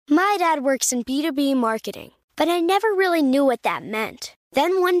My dad works in B2B marketing, but I never really knew what that meant.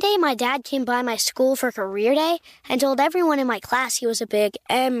 Then one day my dad came by my school for career day and told everyone in my class he was a big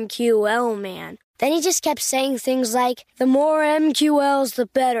MQL man. Then he just kept saying things like, the more MQLs, the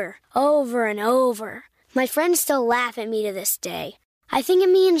better, over and over. My friends still laugh at me to this day. I think it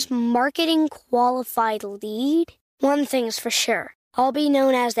means marketing qualified lead. One thing's for sure. I'll be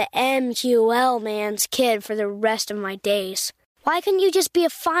known as the MQL man's kid for the rest of my days. Why couldn't you just be a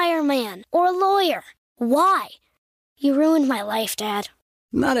fireman or a lawyer? Why? You ruined my life, Dad.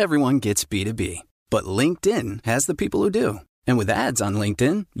 Not everyone gets B2B, but LinkedIn has the people who do. And with ads on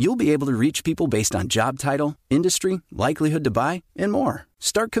LinkedIn, you'll be able to reach people based on job title, industry, likelihood to buy, and more.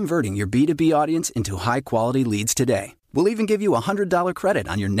 Start converting your B2B audience into high-quality leads today. We'll even give you a $100 credit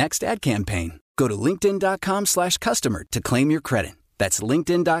on your next ad campaign. Go to linkedin.com/customer to claim your credit. That's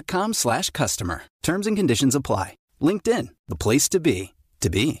linkedin.com/customer. Terms and conditions apply. LinkedIn, the place to be,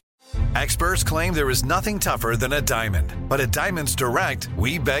 to be. Experts claim there is nothing tougher than a diamond. But at Diamonds Direct,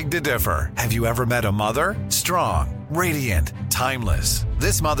 we beg to differ. Have you ever met a mother? Strong, radiant, timeless.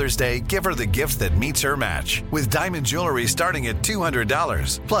 This Mother's Day, give her the gift that meets her match. With diamond jewelry starting at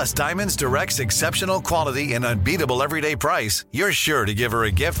 $200. Plus Diamonds Direct's exceptional quality and unbeatable everyday price, you're sure to give her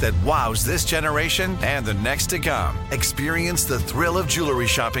a gift that wows this generation and the next to come. Experience the thrill of jewelry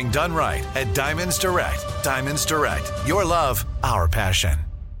shopping done right at Diamonds Direct. Diamonds Direct. Your love, our passion.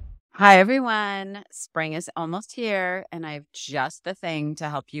 Hi, everyone. Spring is almost here, and I have just the thing to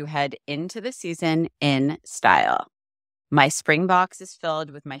help you head into the season in style. My spring box is filled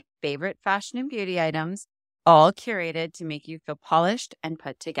with my favorite fashion and beauty items, all curated to make you feel polished and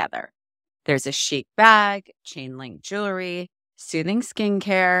put together. There's a chic bag, chain link jewelry, soothing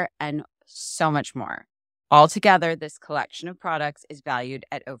skincare, and so much more. Altogether, this collection of products is valued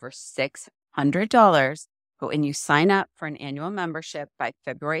at over $600. But when you sign up for an annual membership by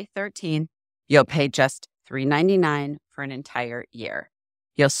February 13th, you'll pay just $3.99 for an entire year.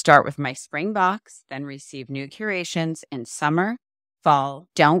 You'll start with my spring box, then receive new curations in summer, fall.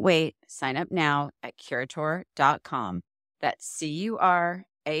 Don't wait. Sign up now at curator.com. That's CURATEUR.com.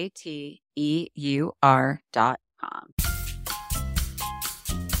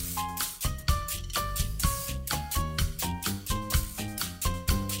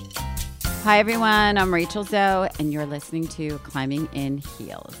 Hi, everyone. I'm Rachel Zoe, and you're listening to Climbing in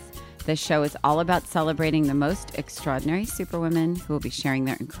Heels. This show is all about celebrating the most extraordinary superwomen who will be sharing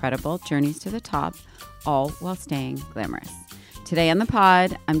their incredible journeys to the top, all while staying glamorous. Today on the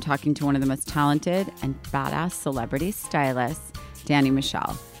pod, I'm talking to one of the most talented and badass celebrity stylists, Dani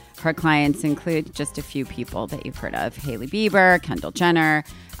Michelle. Her clients include just a few people that you've heard of: Hailey Bieber, Kendall Jenner,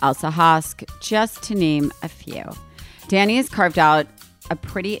 Elsa Hosk, just to name a few. Dani has carved out a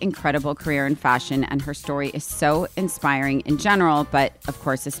pretty incredible career in fashion, and her story is so inspiring in general, but of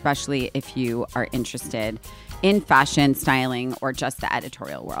course, especially if you are interested in fashion, styling, or just the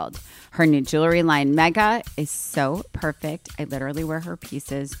editorial world. Her new jewelry line, Mega, is so perfect. I literally wear her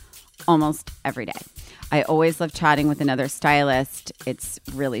pieces almost every day. I always love chatting with another stylist. It's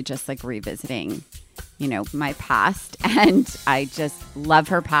really just like revisiting, my past, and I just love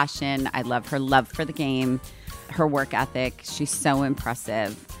her passion. I love her love for the game, her work ethic. She's so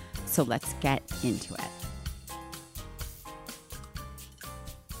impressive. So let's get into it.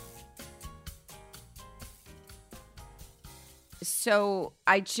 So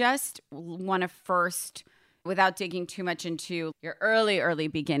I just want to first, without digging too much into your early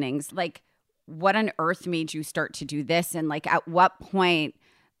beginnings, like what on earth made you start to do this? And like at what point,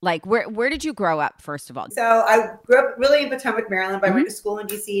 like where did you grow up, first of all? So I grew up really in Potomac, Maryland, but I went to school in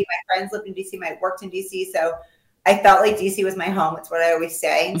DC. My friends lived in DC. I worked in DC. So I felt like DC was my home. It's what I always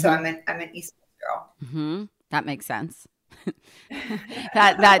say. And so I'm an East Coast girl. Mm-hmm. That makes sense.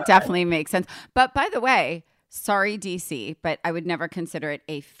 that definitely makes sense. But by the way, sorry, DC, but I would never consider it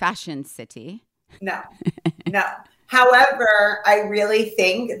a fashion city. No. However, I really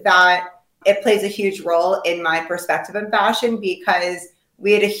think that it plays a huge role in my perspective in fashion because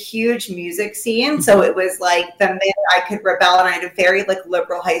we had a huge music scene. So it was like the minute I could rebel, and I had a very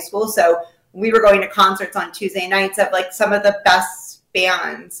liberal high school. So we were going to concerts on Tuesday nights of some of the best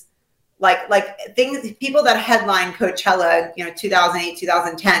bands, people that headlined Coachella, 2008,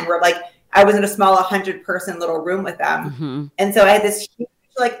 2010 were I was in a small 100-person little room with them. Mm-hmm. And so I had this huge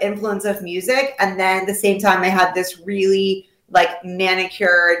influence of music. And then at the same time, I had this really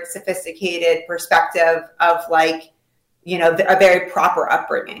manicured, sophisticated perspective of a very proper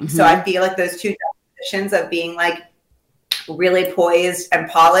upbringing. Mm-hmm. So I feel like those two definitions of being really poised and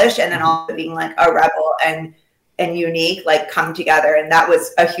polished, and then also being a rebel and and unique, like come together. And that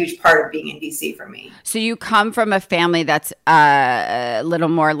was a huge part of being in DC for me. So you come from a family that's a little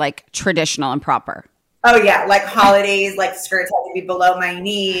more like traditional and proper. Oh yeah. Like holidays, like skirts had to be below my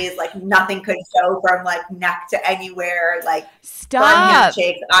knees. Like nothing could show from like neck to anywhere. Like stop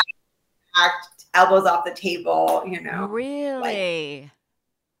handshakes, eye contact, elbows off the table, you know. Really? Like,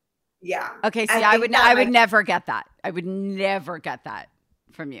 yeah. Okay. See, I would never get that. I would never get that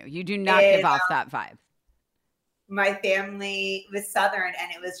from you. You do not give off that vibe. My family was Southern,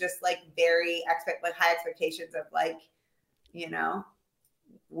 and it was just like very high expectations of like, you know,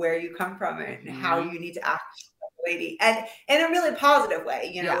 where you come from and how you need to act like a lady, and in a really positive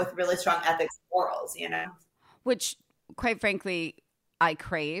way, you know, with really strong ethics and morals, you know. Which, quite frankly, I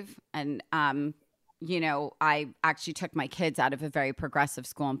crave. And, you know, I actually took my kids out of a very progressive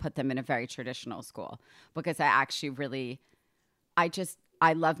school and put them in a very traditional school because I actually really,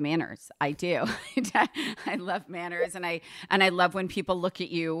 I love manners. I do. I love manners, and I love when people look at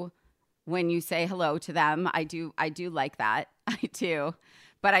you when you say hello to them. I do like that. I do.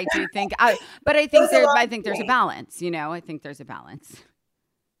 But I do think I think there's a balance, you know. I think there's a balance.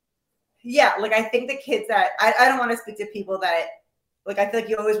 Yeah, like I think the kids that I don't want to speak to people that like I feel like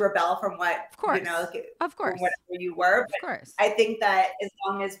you always rebel from what you know, like, of course, from whatever you were. But of course, I think that as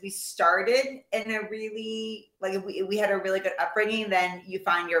long as we started in a really like if we had a really good upbringing, then you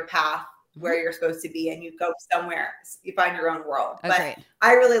find your path where you're supposed to be, and you go somewhere. You find your own world. Agreed. But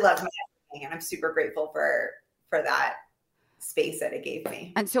I really love my upbringing, and I'm super grateful for that space that it gave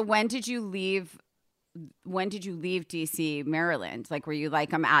me. And so, when did you leave DC, Maryland? Like, were you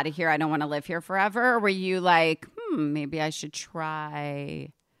like, I'm out of here, I don't want to live here forever? Or were you like, maybe I should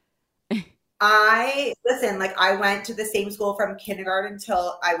try? I went to the same school from kindergarten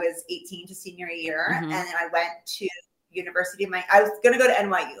till I was 18 to senior year. And then I went to university. I was going to go to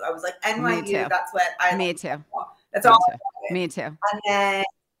NYU. I was like, NYU, that's what I Me too. That's all. Me too. And then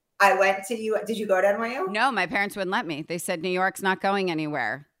I went to you. Did you go to NYU? No, my parents wouldn't let me. They said, New York's not going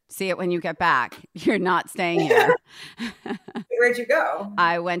anywhere. See it when you get back. You're not staying here. Where'd you go?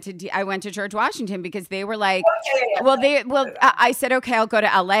 I went to George Washington because they were like, I said, okay, I'll go to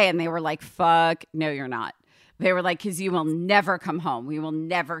LA. And they were like, fuck, no, you're not. They were like, because you will never come home. We will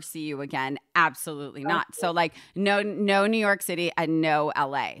never see you again. Absolutely not. So like, no New York City and no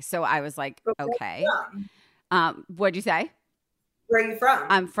LA. So I was like, okay. What'd you say? Where are you from?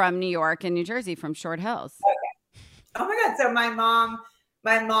 I'm from New York and New Jersey, from Short Hills. Okay. Oh my God. So my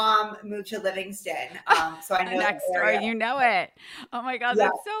mom moved to Livingston. So I know next door. You know it. Oh my God,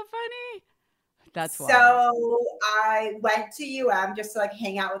 that's so funny. That's wild. So I went to just to like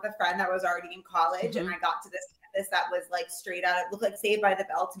hang out with a friend that was already in college, and I got to this campus that was like straight out. It looked like Saved by the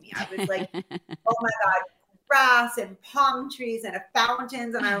Bell to me. I was like, oh my God, grass and palm trees and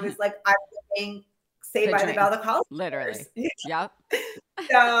fountains, and I was like, I was living Saved by the Bell, the college. Literally. Yep.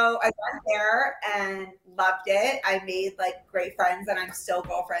 So I went there and loved it. I made like great friends that I'm still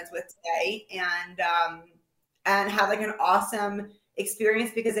girlfriends with today, and had like an awesome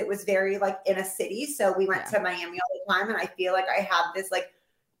experience because it was very like in a city. So we went to Miami all the time, and I feel like I had this like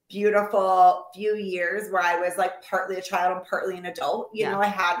beautiful few years where I was like partly a child and partly an adult. You know, I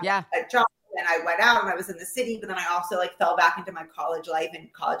had a job, and I went out and I was in the city, but then I also like fell back into my college life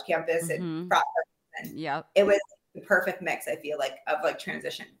and college campus and frat. And it was the perfect mix, I feel like, of like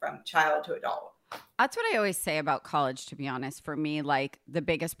transition from child to adult. That's what I always say about college, to be honest. For me, like the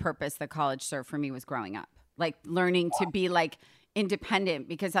biggest purpose that college served for me was growing up, like learning to be like independent,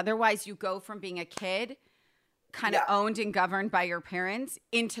 because otherwise you go from being a kid kind of owned and governed by your parents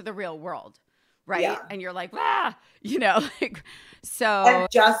into the real world. Right. Yeah. And you're like, you know, like, so. And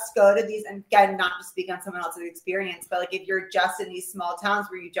just go to these, and again, not to speak on someone else's experience, but like if you're just in these small towns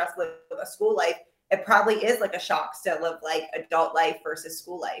where you just live a school life, it probably is like a shock to live like adult life versus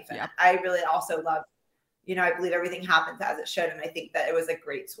school life. And I really also love, you know, I believe everything happens as it should. And I think that it was a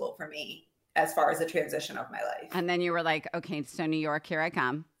great school for me as far as the transition of my life. And then you were like, okay, so New York, here I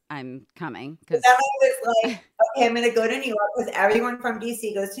come. I'm coming. Because then I was like, okay, I'm going to go to New York because everyone from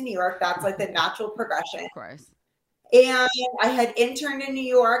DC goes to New York. That's like the natural progression. Of course. And I had interned in New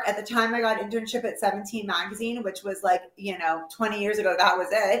York. At the time, I got internship at 17 magazine, which was like, you know, 20 years ago, that was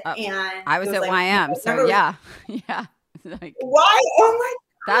it. And I was at like, YM. So yeah. Yeah. Like, why? Oh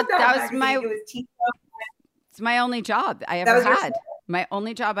my God. That was it's my only job I ever had. My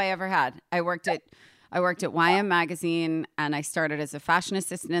only job I ever had. I worked at YM magazine, and I started as a fashion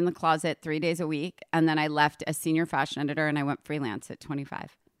assistant in the closet 3 days a week. And then I left as senior fashion editor, and I went freelance at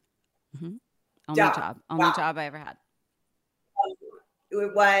 25. Only job I ever had.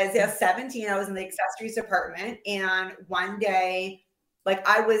 It was 17. I was in the accessories department, and one day, like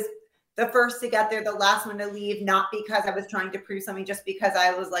the first to get there, the last one to leave, not because I was trying to prove something, just because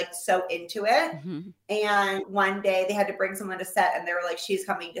I was like so into it. Mm-hmm. And one day they had to bring someone to set and they were like, she's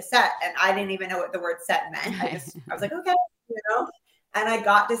coming to set. And I didn't even know what the word set meant. I was like, okay, and I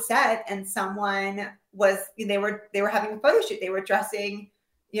got to set and someone was, they were having a photo shoot. They were dressing,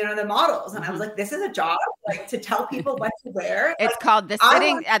 the models. And I was like, this is a job, like to tell people what to wear. It's called the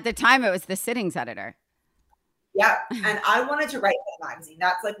sitting. At the time, it was the sittings editor. Yeah. And I wanted to write for the magazine.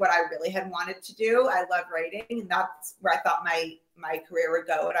 That's like what I really had wanted to do. I love writing. And that's where I thought my career would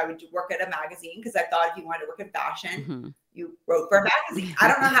go. And I would work at a magazine because I thought if you wanted to work in fashion, you wrote for a magazine. I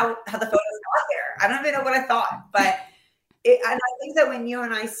don't know how the photos got there. I don't even know what I thought. But and I think that when you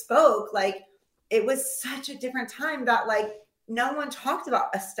and I spoke, like it was such a different time that like no one talked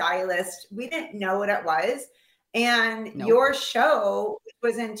about a stylist. We didn't know what it was. And your show, which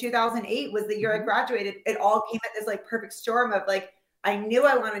was in 2008, was the year I graduated. It all came at this like perfect storm of like, I knew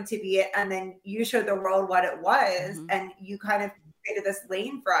I wanted to be it. And then you showed the world what it was. And you kind of created this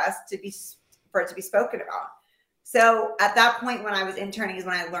lane for us for it to be spoken about. So at that point, when I was interning is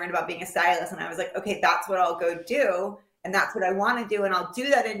when I learned about being a stylist. And I was like, okay, that's what I'll go do. And that's what I want to do. And I'll do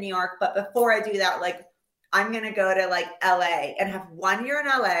that in New York. But before I do that, like, I'm going to go to like LA and have 1 year in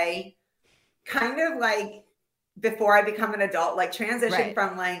LA, kind of like before I become an adult, like transition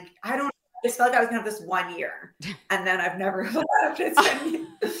from like, I just felt like I was going to have this 1 year. And then I've never left. It's been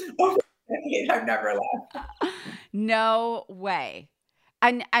over a decade, I've never left. No way.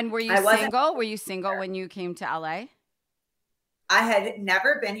 And were you single? Were you single when you came to LA? I had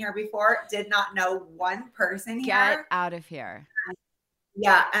never been here before, did not know one person here. Get out of here.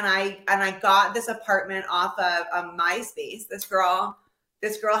 Yeah. And I got this apartment off of MySpace. This girl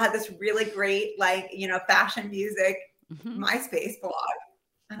had this really great, like, fashion music MySpace blog.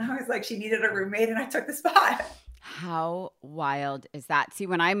 And I was like, she needed a roommate and I took the spot. How wild is that? See,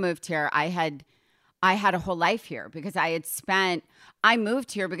 when I moved here, I had a whole life here because I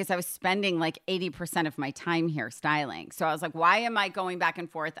moved here because I was spending like 80% of my time here styling. So I was like, why am I going back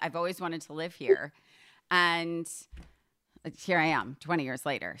and forth? I've always wanted to live here. And here I am 20 years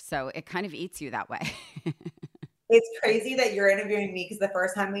later. So it kind of eats you that way. It's crazy that you're interviewing me because the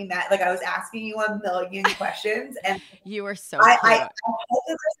first time we met, like I was asking you a million questions and you were so cute. I hope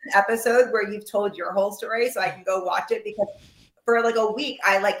there's an episode where you've told your whole story so I can go watch it because for like a week,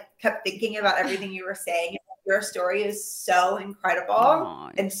 I like kept thinking about everything you were saying. Your story is so incredible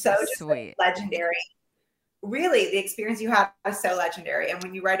and so just sweet. Legendary. Really, the experience you have is so legendary. And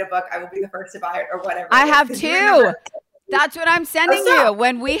when you write a book, I will be the first to buy it or whatever. I have two. That's what I'm sending you.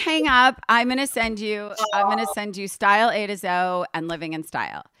 When we hang up, I'm going to send you Style A to Zo and Living in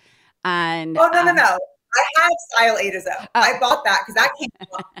Style. And no. I have Style A to Zo. I bought that because that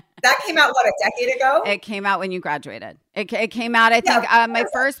came out what, a decade ago? It came out when you graduated. It came out, I think, my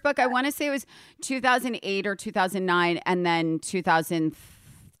first book, I want to say it was 2008 or 2009 and then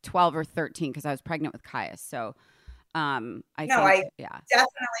 2012 or 13 because I was pregnant with Caius. So I definitely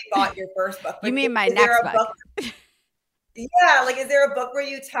bought your first book. You mean my next book? Yeah, like is there a book where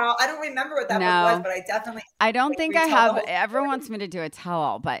you tell? I don't remember what that book was, but I definitely. I don't think I have. Everyone wants me to do a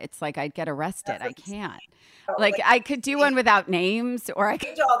tell-all, but it's like I'd get arrested. I can't. Like I could do one without names, or I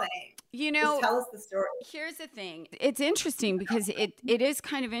could. All the names. Just tell us the story. Here's the thing. It's interesting because it is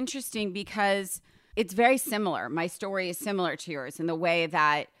kind of interesting because it's very similar. My story is similar to yours in the way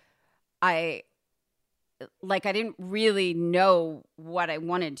that I didn't really know what I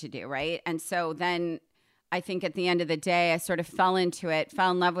wanted to do, right? And so then. I think at the end of the day, I sort of fell into it,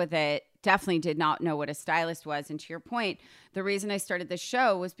 fell in love with it, definitely did not know what a stylist was. And to your point, the reason I started this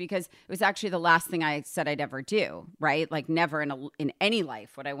show was because it was actually the last thing I said I'd ever do, right? Like never in any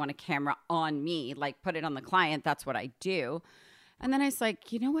life would I want a camera on me, like put it on the client. That's what I do. And then I was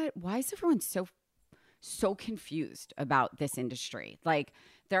like, you know what? Why is everyone so confused about this industry? Like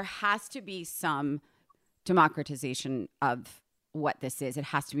there has to be some democratization of what this is. It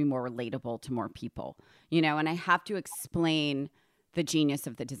has to be more relatable to more people, and I have to explain the genius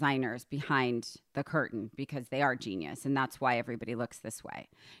of the designers behind the curtain because they are genius. And that's why everybody looks this way,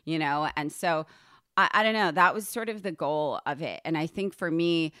 And so I don't know, that was sort of the goal of it. And I think for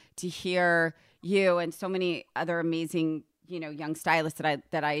me to hear you and so many other amazing, young stylists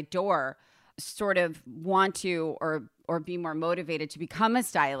that I adore sort of want to, or be more motivated to become a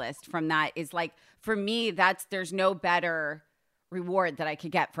stylist from that is like, for me, there's no better reward that I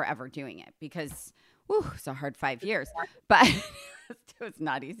could get for ever doing it because it's a hard 5 years, but it was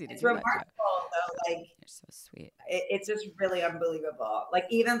not easy to do. It's remarkable though. Like you're so sweet. It's just really unbelievable. Like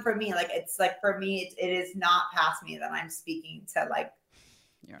even for me, like it's like for me, it is not past me that I'm speaking to like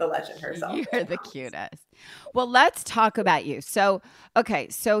the legend herself. You're the cutest. Well, let's talk about you. So, okay,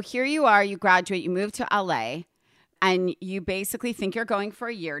 so here you are, you graduate, you move to LA, and you basically think you're going for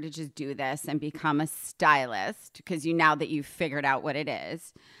a year to just do this and become a stylist because now that you've figured out what it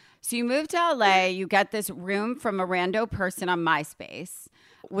is. So you move to LA, you get this room from a rando person on MySpace,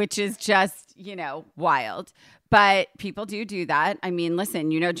 which is just, wild. But people do that. I mean,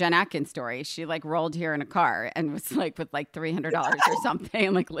 listen, Jen Atkins' story. She rolled here in a car and was with $300 or something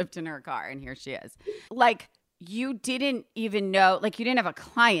and lived in her car. And here she is. You didn't even know, you didn't have a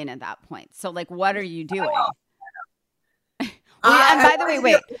client at that point. So what are you doing? And by the way,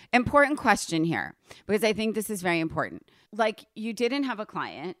 wait, important question here, because I think this is very important. You didn't have a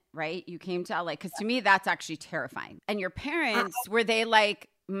client, right? You came to LA, because to me, that's actually terrifying. And your parents, were they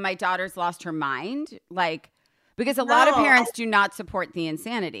my daughter's lost her mind? Because a lot of parents do not support the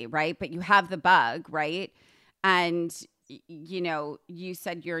insanity, right? But you have the bug, right? And, you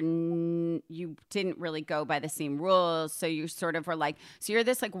said you didn't really go by the same rules. So you sort of were so you're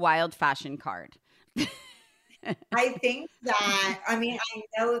this wild fashion card. I think that, I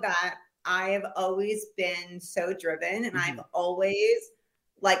know that I've always been so driven, and I've always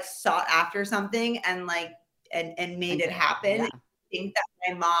sought after something and and made it happen. Yeah. I think that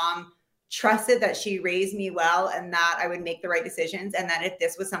my mom trusted that she raised me well and that I would make the right decisions, and that if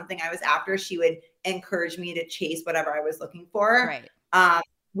this was something I was after, she would encourage me to chase whatever I was looking for. Right.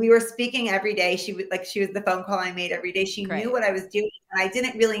 We were speaking every day. She was the phone call I made every day. She knew what I was doing. And I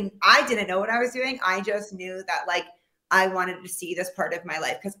didn't know what I was doing. I just knew that I wanted to see this part of my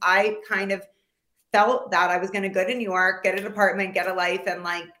life, because I kind of felt that I was going to go to New York, get an apartment, get a life, and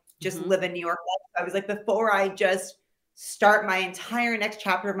just live in New York life. I was before I just start my entire next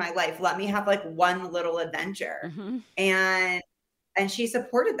chapter of my life, let me have one little adventure. And she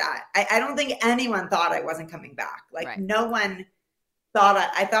supported that. I don't think anyone thought I wasn't coming back. No one thought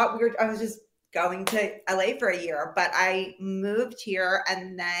I thought I was just going to LA for a year, but I moved here.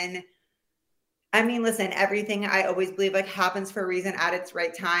 And then, listen, everything I always believe happens for a reason at its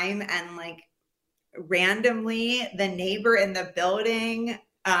right time. And randomly, the neighbor in the building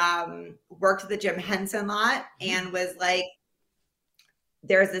worked at the Jim Henson lot and was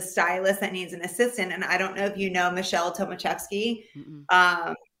there's a stylist that needs an assistant. And I don't know if you know Michelle Tomaszewski.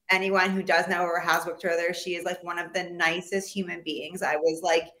 Anyone who does know her or has worked with her, she is one of the nicest human beings. I was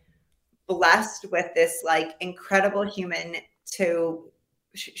blessed with this incredible human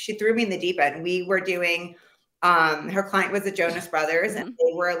she threw me in the deep end. We were doing, her client was the Jonas Brothers, and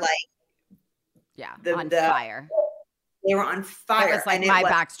they were on fire. They were on fire. It was my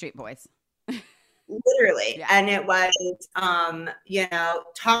Backstreet Boys. Literally. Yeah. And it was,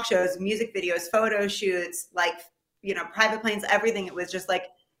 talk shows, music videos, photo shoots, private planes, everything. It was just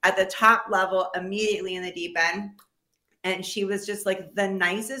at the top level, immediately in the deep end. And she was just the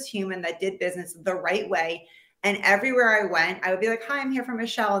nicest human that did business the right way. And everywhere I went, I would be hi, I'm here for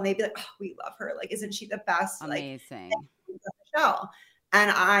Michelle. And they'd be oh, we love her. Isn't she the best? Amazing. Michelle.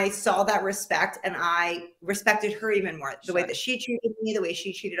 And I saw that respect, and I respected her even more. The way that she treated me, the way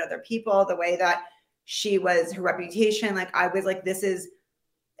she treated other people, the way that she was, her reputation. I was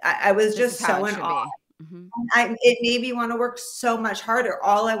I was just so in awe. It made me want to work so much harder.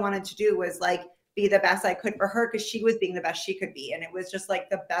 All I wanted to do was be the best I could for her, because she was being the best she could be. And it was just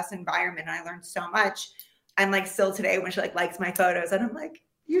the best environment. And I learned so much. And still today, when she likes my photos, and I'm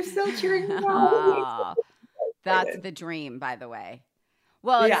you're still cheering me on. That's the dream, by the way.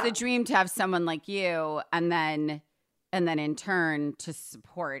 Well, it's the dream to have someone like you, and then in turn to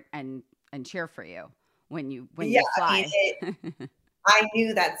support and cheer for you when you fly. I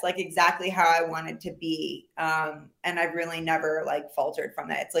knew that's exactly how I wanted to be. And I've really never faltered from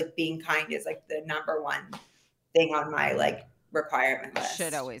that. It's being kind is the number one thing on my requirement list.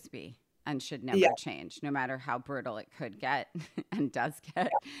 Should always be, and should never change, no matter how brutal it could get and does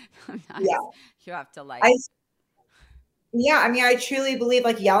get. You have to I truly believe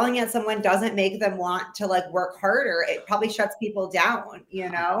yelling at someone doesn't make them want to work harder. It probably shuts people down,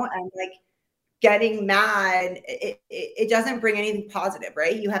 and getting mad, it doesn't bring anything positive,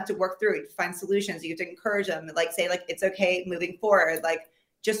 right? You have to work through it, find solutions. You have to encourage them, say it's okay moving forward.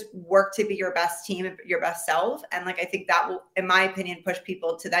 Just work to be your best team, your best self. And I think that will, in my opinion, push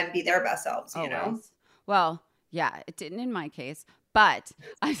people to then be their best selves, you know? Well, yeah, it didn't in my case, but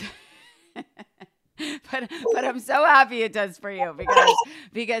but I'm so happy it does for you,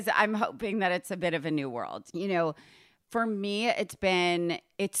 because I'm hoping that it's a bit of a new world. For me,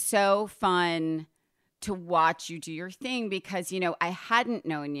 it's so fun to watch you do your thing, because, I hadn't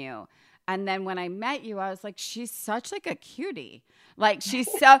known you. And then when I met you, I was she's such a cutie.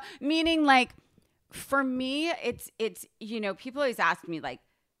 She's so, meaning for me, it's, people always ask me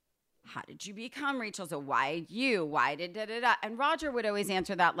how did you become Rachel? So why you? Why did da-da-da? And Roger would always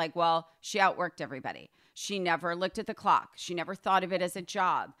answer that like, well, she outworked everybody. She never looked at the clock. She never thought of it as a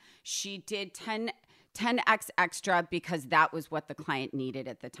job. She did 10x extra because that was what the client needed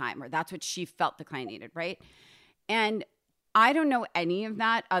at the time, or that's what she felt the client needed, right? And I don't know any of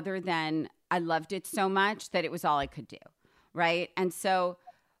that other than I loved it so much that it was all I could do, right? And so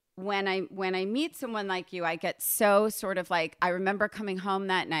when I meet someone like you, I get so sort of like, I remember coming home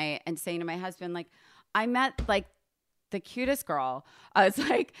that night and saying to my husband, like, I met like the cutest girl. I was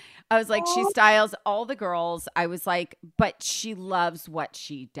like, she styles all the girls. I was like, but she loves what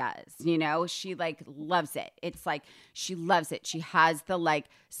she does. You know, she like loves it. It's like, she loves it. She has the like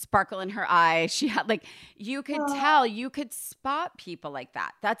sparkle in her eye. She had like, you could tell, you could spot people like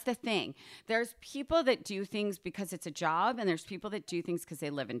that. That's the thing. There's people that do things because it's a job, and there's people that do things because they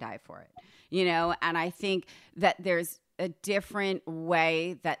live and die for it, you know? And I think that there's a different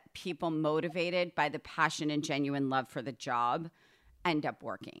way that people motivated by the passion and genuine love for the job end up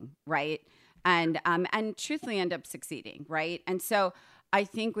working, right? And truthfully end up succeeding, right? And so I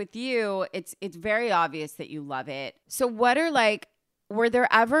think with you, it's very obvious that you love it. So were there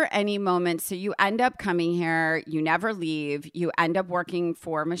ever any moments, so you end up coming here, you never leave, you end up working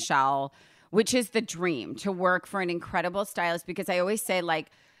for Michelle, which is the dream, to work for an incredible stylist, because I always say like,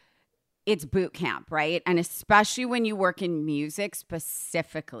 it's boot camp, right? And especially when you work in music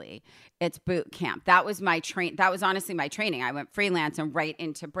specifically, it's boot camp. That was my that was honestly my training. I went freelance and right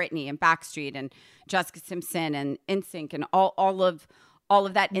into Britney and Backstreet and Jessica Simpson and NSYNC and all of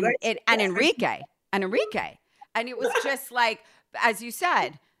that and Enrique. And it was just like, as you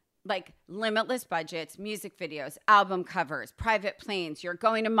said, like limitless budgets, music videos, album covers, private planes. You're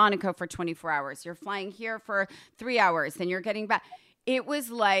going to Monaco for 24 hours. You're flying here for 3 hours. Then you're getting back. It was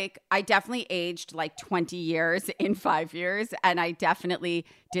like, I definitely aged like 20 years in 5 years, and I definitely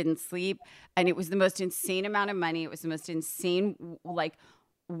didn't sleep. And it was the most insane amount of money. It was the most insane, like,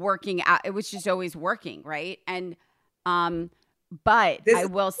 working out. It was just always working, right? And, but I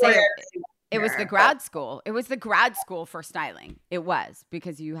will say it was the grad school. It was the grad school for styling. It was,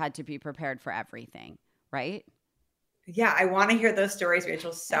 because you had to be prepared for everything, right? Yeah, I want to hear those stories,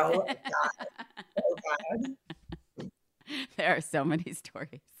 Rachel. So bad. There are so many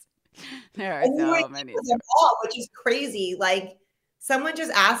stories. There are so many stories. Which is crazy. Like, someone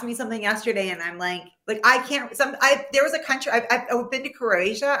just asked me something yesterday, and I'm like I can't. There was a country I've been to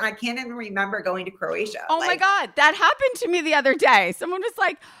Croatia, and I can't even remember going to Croatia. Oh my God, that happened to me the other day. Someone was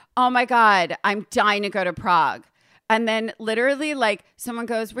like, "Oh my God, I'm dying to go to Prague," and then literally, like, someone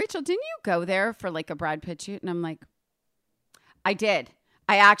goes, "Rachel, didn't you go there for like a Brad Pitt shoot?" And I'm like, "I did.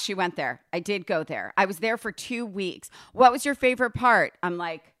 I actually went there. I did go there. I was there for 2 weeks. What was your favorite part?" I'm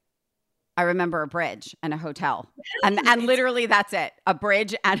like, I remember a bridge and a hotel. And literally that's it. A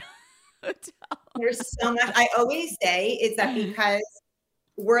bridge and a hotel. There's so much. I always say is that because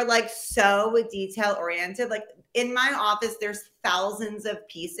we're like so detail oriented, like in my office, there's thousands of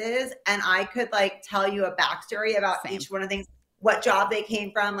pieces, and I could like tell you a backstory about each one of the things, what job they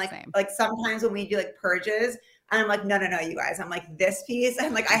came from. Like sometimes when we do like purges, and I'm like, no, you guys. I'm like, this piece.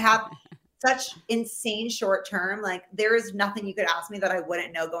 And like, I have such insane short term. Like, there is nothing you could ask me that I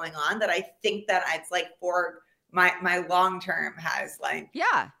wouldn't know going on, that I think that it's like for my long term has like,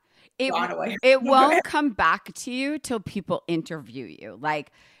 gone away. It won't come back to you till people interview you.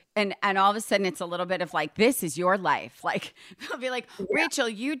 Like, and all of a sudden it's a little bit of like, this is your life. Like, they'll be like, Rachel,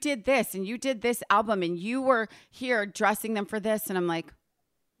 you did this and you did this album and you were here dressing them for this. And I'm like,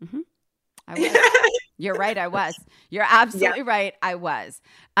 I was. You're right. I was. You're absolutely right. I was.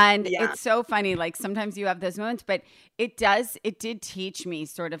 And it's so funny. Like, sometimes you have those moments, but it did teach me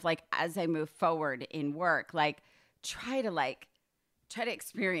sort of like, as I move forward in work, like try to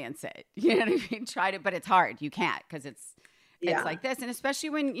experience it. You know what I mean? But it's hard. You can't, because it's like this. And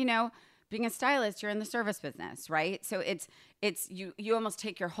especially when, you know, being a stylist, you're in the service business, right? So it's you almost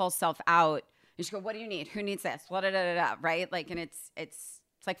take your whole self out. You just go, what do you need? Who needs this? Blah, blah, blah, blah, right? Like, and it's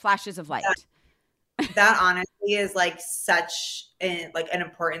like flashes of light. That honestly is like such an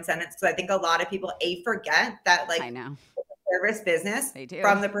important sentence, because I think a lot of people forget that, like, I know, service business, they do,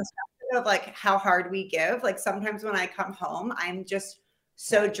 from the perspective of like how hard we give. Like, sometimes when I come home, I'm just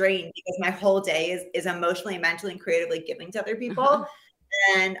so drained because my whole day is emotionally, mentally, and creatively giving to other people.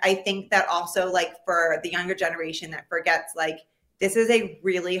 And I think that also, like, for the younger generation that forgets, like, this is a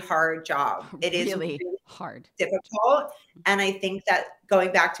really hard job. It is really hard, difficult. And I think that,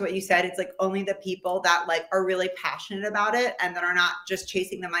 going back to what you said, it's like only the people that like are really passionate about it and that are not just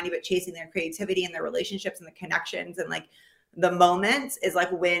chasing the money, but chasing their creativity and their relationships and the connections and like the moments, is like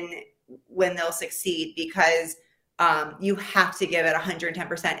when they'll succeed. Because you have to give it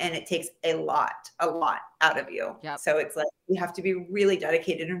 110%, and it takes a lot out of you. Yep. So it's like you have to be really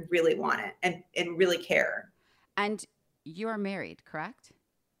dedicated and really want it and really care. And you are married, correct?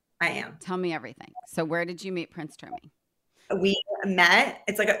 I am. Tell me everything. So where did you meet Prince Charming? We met.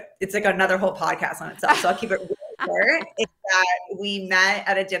 It's like another whole podcast on itself. So I'll keep it really short. It's that we met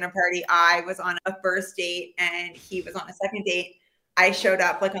at a dinner party. I was on a first date and he was on a second date. I showed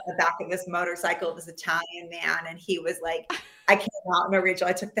up like on the back of this motorcycle, this Italian man, and he was like, I came out, no, Rachel,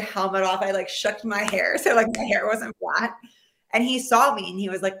 I took the helmet off. I like shook my hair. So like my hair wasn't flat. And he saw me and he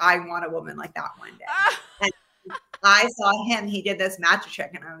was like, I want a woman like that one day. And I saw him, he did this magic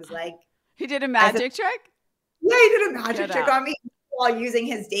trick. And I was like, he did a magic trick? Yeah, he did a magic trick on me while using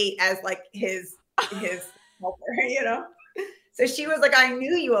his date as like his helper, you know? So she was like, I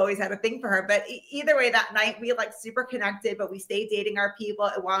knew you always had a thing for her. But either way, that night we like super connected, but we stayed dating our people.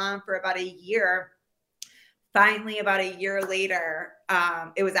 It went on for about a year. Finally, about a year later,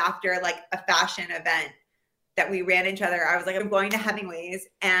 it was after like a fashion event that we ran into each other. I was like, I'm going to Hemingway's.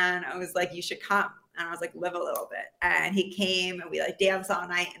 And I was like, you should come. And I was like, live a little bit. And he came and we like danced all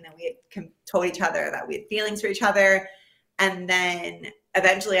night. And then we had told each other that we had feelings for each other. And then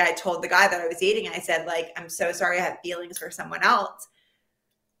eventually I told the guy that I was dating, I said, like, I'm so sorry I have feelings for someone else.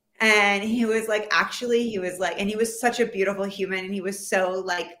 And he was like, actually, he was like, and he was such a beautiful human. And he was so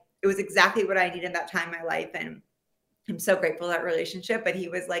like, it was exactly what I needed that time in my life. And I'm so grateful for that relationship. But he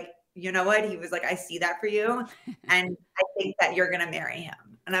was like, you know what? He was like, I see that for you. And I think that you're going to marry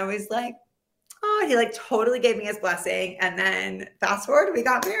him. And I was like, oh, he like totally gave me his blessing. And then fast forward, we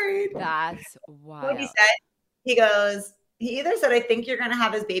got married. That's wild. What he said, he goes, he either said, I think you're going to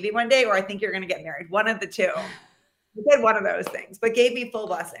have his baby one day, or I think you're going to get married. One of the two. He did one of those things, but gave me full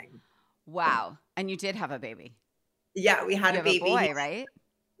blessing. Wow. And you did have a baby. Yeah, we had a baby. A boy, right?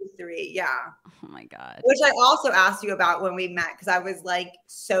 3, yeah. Oh my God. Which I also asked you about when we met, because I was like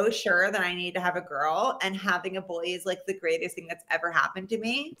so sure that I needed to have a girl, and having a boy is like the greatest thing that's ever happened to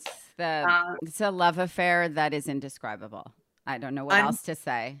me. It's a love affair that is indescribable. I don't know what else to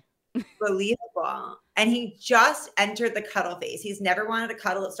say. Unbelievable. And he just entered the cuddle phase. He's never wanted to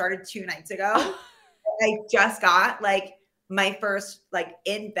cuddle. It started 2 nights ago. I just got like my first like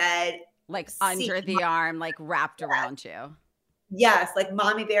in bed, like under the arm, like wrapped around you. Yes, like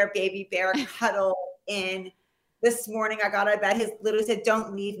mommy bear, baby bear, cuddle in. This morning I got out of bed. His literally said,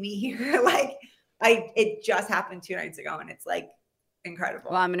 don't leave me here. Like it just happened 2 nights ago, and it's like incredible.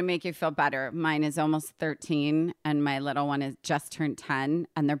 Well, I'm going to make you feel better. Mine is almost 13 and my little one is just turned 10,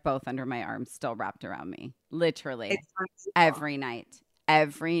 and they're both under my arm, still wrapped around me. Literally every night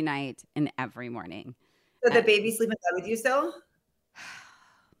and every morning. So the baby sleep in bed with you still?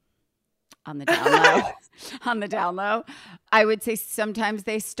 On the down low. On the down low. I would say sometimes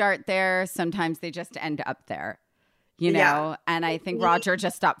they start there. Sometimes they just end up there, you know? Yeah. And I think Roger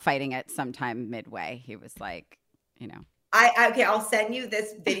just stopped fighting it sometime midway. He was like, you know. Okay, I'll send you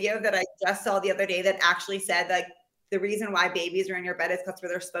this video that I just saw the other day that actually said like the reason why babies are in your bed is because where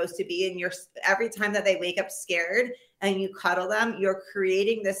they're supposed to be. And every time that they wake up scared and you cuddle them, you're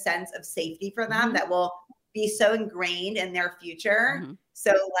creating this sense of safety for them that will be so ingrained in their future.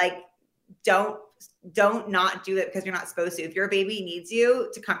 So like, don't not do it because you're not supposed to. If your baby needs you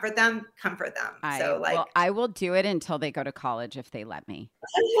to comfort them, comfort them. I will do it until they go to college if they let me.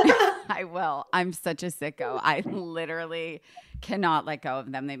 I will. I'm such a sicko. I literally cannot let go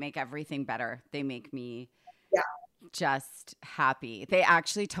of them. They make everything better. They make me just happy. They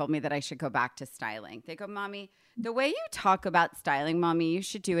actually told me that I should go back to styling. They go, Mommy, the way you talk about styling, Mommy, you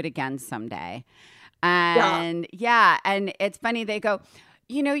should do it again someday. And and it's funny. They go,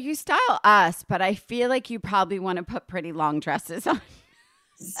 you know, you style us, but I feel like you probably want to put pretty long dresses on.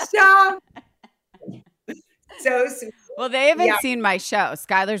 Stop. So sweet. Well, they haven't seen my show.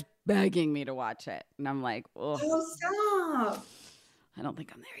 Skylar's begging me to watch it. And I'm like, oh, stop. I don't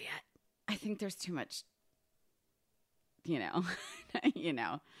think I'm there yet. I think there's too much, you know.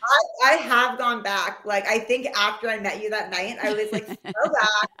 I have gone back. Like, I think after I met you that night, I was like, go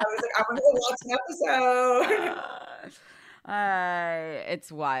back. I was like, I want to watch an episode.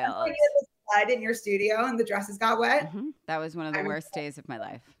 It's wild. You had the slide in your studio and the dresses got wet. That was one of the worst days of my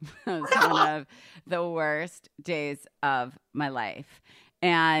life. It was one of the worst days of my life.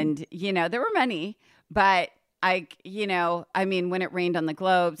 And, you know, there were many, but when it rained on the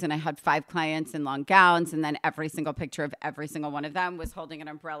Globes and I had 5 clients in long gowns, and then every single picture of every single one of them was holding an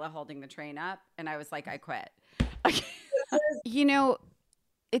umbrella, holding the train up. And I was like, I quit. You know,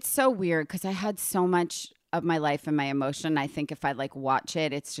 it's so weird because I had so much of my life and my emotion. I think if I like watch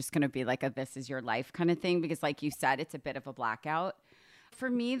it, it's just going to be like a this is your life kind of thing, because like you said, it's a bit of a blackout. For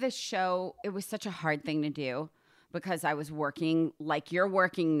me, the show, it was such a hard thing to do because I was working like you're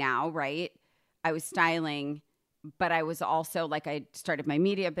working now, right? I was styling, but I was also like, I started my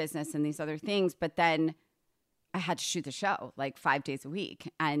media business and these other things, but then I had to shoot the show like 5 days a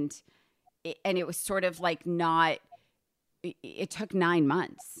week. And it was sort of like it took 9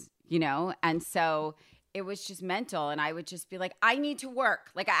 months, And so it was just mental. And I would just be like, I need to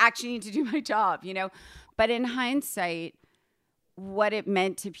work. Like, I actually need to do my job, But in hindsight, what it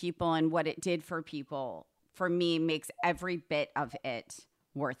meant to people and what it did for people, for me, makes every bit of it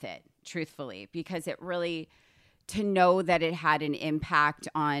worth it, truthfully, because it really, to know that it had an impact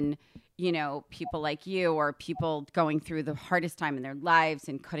on, people like you or people going through the hardest time in their lives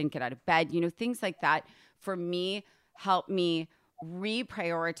and couldn't get out of bed, things like that, for me, helped me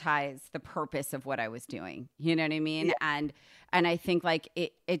reprioritize the purpose of what I was doing. You know what I mean? Yeah. And I think like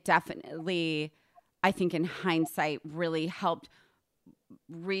it definitely, I think in hindsight, really helped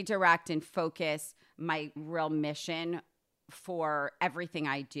redirect and focus my real mission for everything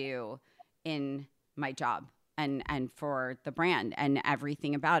I do in my job and for the brand and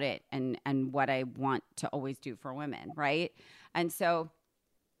everything about it and what I want to always do for women, right? And so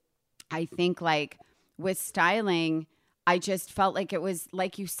I think like with styling, I just felt like it was,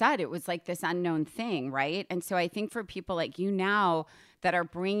 like you said, it was like this unknown thing, right? And so I think for people like you now that are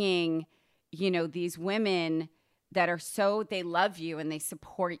bringing, these women that are they love you and they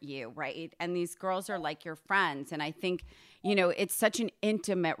support you, right? And these girls are like your friends. And I think, it's such an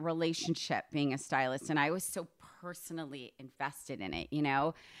intimate relationship being a stylist. And I was so personally invested in it,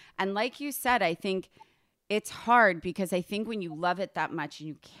 And like you said, I think it's hard because I think when you love it that much and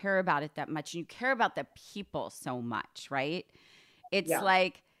you care about it that much and you care about the people so much, right? It's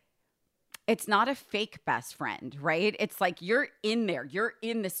like, it's not a fake best friend, right? It's like you're in there. You're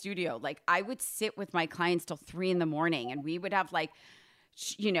in the studio. Like I would sit with my clients till 3 a.m. and we would have like,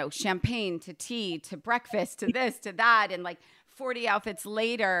 champagne to tea to breakfast to this to that and like 40 outfits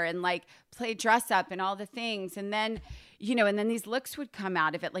later and like play dress up and all the things. And then, and then these looks would come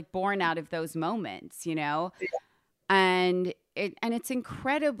out of it, like born out of those moments, and it's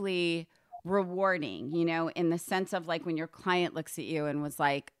incredibly rewarding, in the sense of like when your client looks at you and was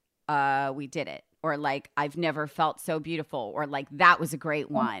like, we did it. Or like, I've never felt so beautiful. Or like, that was a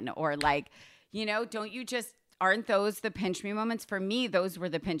great one. Or like, aren't those the pinch me moments? For me, those were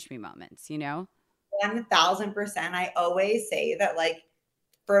the pinch me moments, 1000%. I always say that like,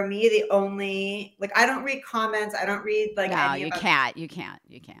 for me, the only, like, I don't read comments. I don't read like, no, you can't.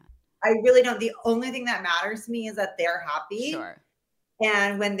 I really don't. The only thing that matters to me is that they're happy. Sure.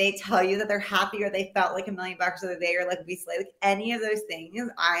 And when they tell you that they're happy or they felt like $1 million the other day or like we slay, like any of those things,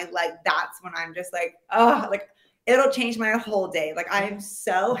 I like, that's when I'm just like, oh, like it'll change my whole day. Like I am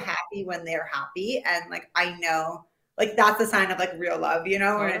so happy when they're happy. And like, I know like that's a sign of like real love, Totally.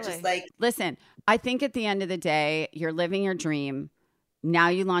 And it's just like, listen, I think at the end of the day, you're living your dream. Now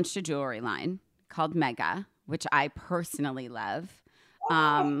you launched a jewelry line called Mega, which I personally love.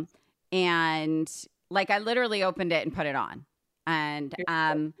 And like, I literally opened it and put it on. And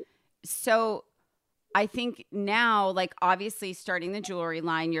so I think now, like, obviously starting the jewelry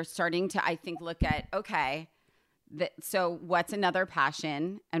line, you're starting to, I think, look at, okay, so what's another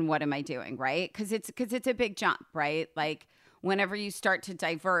passion and what am I doing, right? Because it's a big jump, right? Like, whenever you start to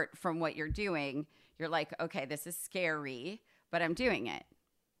divert from what you're doing, you're like, okay, this is scary, but I'm doing it.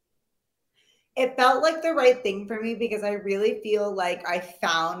 It felt like the right thing for me because I really feel like I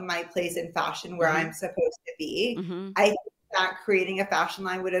found my place in fashion where I'm supposed to be. I think that creating a fashion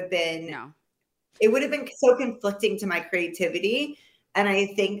line would have been, it would have been so conflicting to my creativity. And I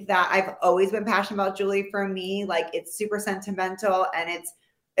think that I've always been passionate about jewelry. For me, like it's super sentimental and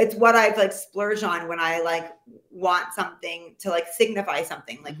it's what I've like splurged on when I like want something to like signify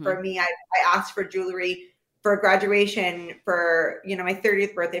something. Like for me, I asked for jewelry for graduation, for, my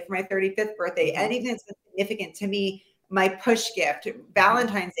 30th birthday, for my 35th birthday, anything that's significant to me, my push gift,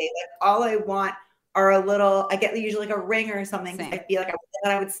 Valentine's Day, like all I want are I get usually like a ring or something. I feel like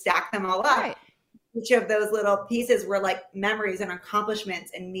I would stack them all up. Right. Each of those little pieces were like memories and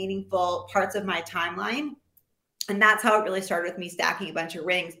accomplishments and meaningful parts of my timeline. And that's how it really started with me stacking a bunch of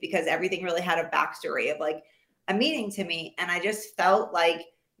rings because everything really had a backstory of like a meaning to me. And I just felt like,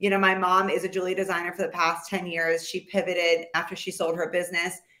 my mom is a jewelry designer for the past 10 years. She pivoted after she sold her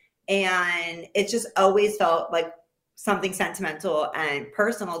business. And it just always felt like something sentimental and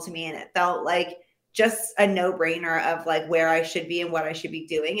personal to me. And it felt like just a no-brainer of like where I should be and what I should be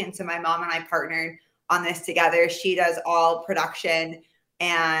doing. And so my mom and I partnered on this together. She does all production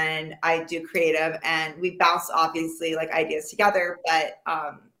and I do creative, and we bounce obviously like ideas together, but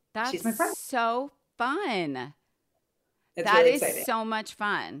she's my friend. So fun. It's that really is exciting. So much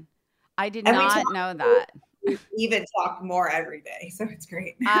fun. I did not know that. we even talk more every day. So it's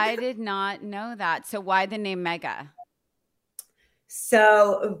great. I did not know that. So why the name Mega?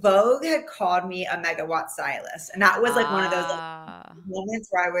 So Vogue had called me a megawatt stylist. And that was like one of those moments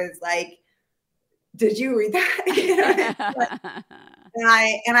where I was like, did you read that? You know?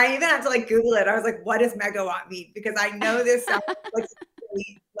 And I even had to like Google it. I was like, what does megawatt mean? Because I know this sounds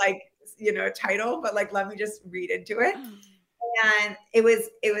like title, but like, let me just read into it. And it was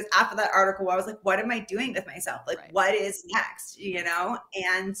after that article where I was like, what am I doing with myself? Like, what is next?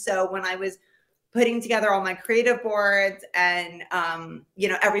 And so when I was putting together all my creative boards and,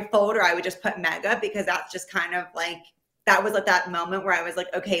 every folder, I would just put mega, because that's just kind of like, that was like that moment where I was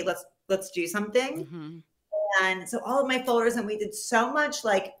like, okay, let's do something. Mm-hmm. And so all of my folders, and we did so much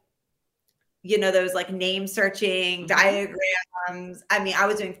like, those like name searching, diagrams. I mean, I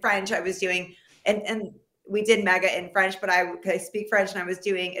was doing French, I was doing, and we did mega in French, but I speak French, and I was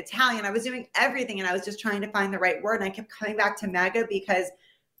doing Italian. I was doing everything, and I was just trying to find the right word. And I kept coming back to mega because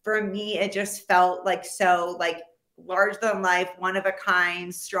for me, it just felt like so like large than life, one of a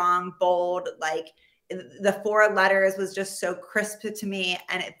kind, strong, bold, like the 4 letters was just so crisp to me.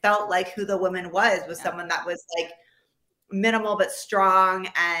 And it felt like who the woman was someone that was like minimal, but strong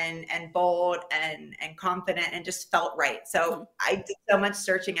and bold and confident, and just felt right. So I did so much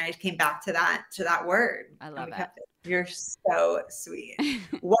searching, and I came back to that word. I love it. You're so sweet.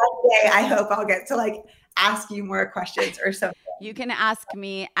 One day I hope I'll get to like ask you more questions or something. You can ask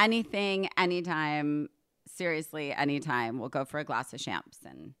me anything, anytime. Seriously, anytime. We'll go for a glass of champs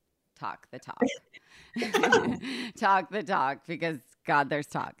and talk the talk. Talk the talk, because God, there's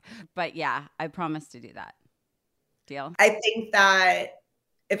talk. But yeah, I promise to do that. Deal? I think that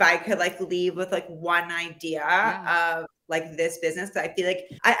if I could like leave with like one idea of like this business, I feel like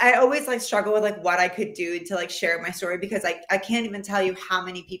I always like struggle with like what I could do to like share my story, because I can't even tell you how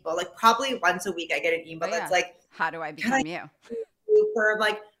many people, like probably once a week I get an email that's like, how do I become you? For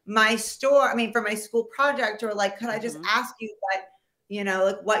like my store, I mean, for my school project, or like, could I just ask you what,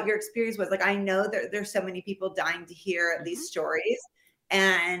 like what your experience was? Like, I know that there's so many people dying to hear these stories,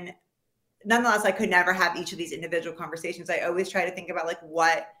 and nonetheless, I could never have each of these individual conversations. I always try to think about like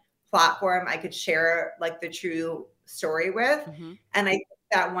what platform I could share like the true story with. And I think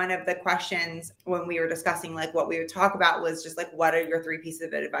that one of the questions when we were discussing like what we would talk about was just like, what are your 3 pieces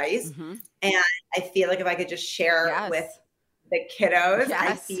of advice? And I feel like if I could just share with the kiddos,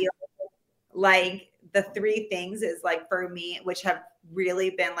 I feel like the 3 things is like for me, which have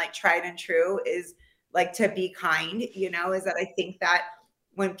really been like tried and true, is like to be kind, is that I think that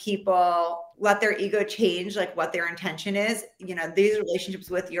when people let their ego change, like what their intention is, these relationships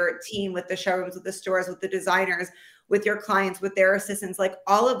with your team, with the showrooms, with the stores, with the designers, with your clients, with their assistants, like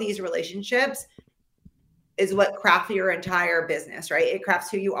all of these relationships is what crafts your entire business, right? It crafts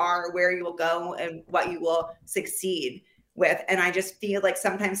who you are, where you will go, and what you will succeed with. And I just feel like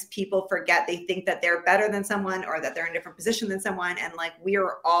sometimes people forget, they think that they're better than someone, or that they're in a different position than someone. And like, we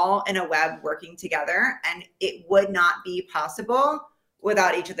are all in a web working together, and it would not be possible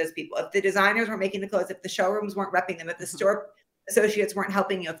without each of those people. If the designers weren't making the clothes, if the showrooms weren't repping them, if the store associates weren't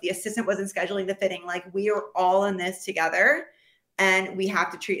helping you, if the assistant wasn't scheduling the fitting, like we are all in this together, and we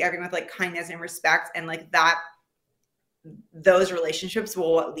have to treat everyone with like kindness and respect. And like that, those relationships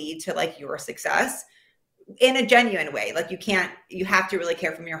will lead to like your success in a genuine way. Like you have to really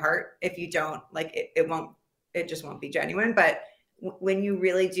care from your heart. If you don't, like it just won't be genuine. But when you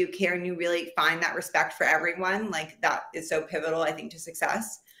really do care and you really find that respect for everyone, like that is so pivotal, I think, to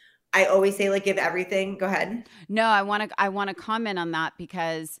success. I always say like, give everything. Go ahead. No, I want to comment on that,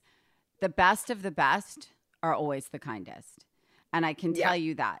 because the best of the best are always the kindest. And I can tell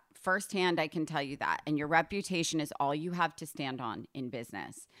you that firsthand. I can tell you that. And your reputation is all you have to stand on in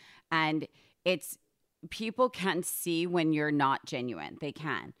business. And people can see when you're not genuine. They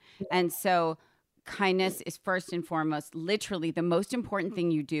can. And so kindness is first and foremost, literally the most important thing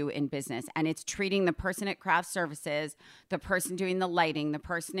you do in business. And it's treating the person at craft services, the person doing the lighting, the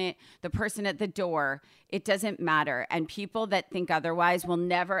person at the door. It doesn't matter. And people that think otherwise will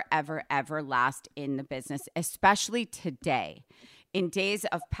never, ever, ever last in the business, especially today. In days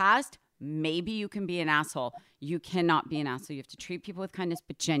of past, maybe you can be an asshole. You cannot be an asshole. You have to treat people with kindness,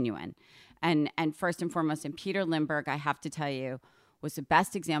 but genuine. And first and foremost, and Peter Lindbergh, I have to tell you, was the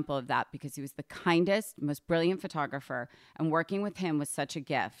best example of that, because he was the kindest, most brilliant photographer. And working with him was such a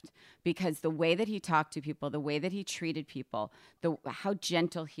gift, because the way that he talked to people, the way that he treated people, how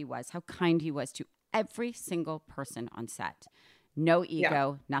gentle he was, how kind he was to every single person on set. No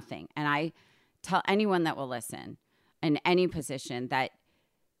ego, nothing. And I tell anyone that will listen in any position that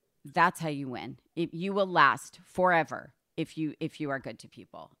that's how you win. You will last forever if you are good to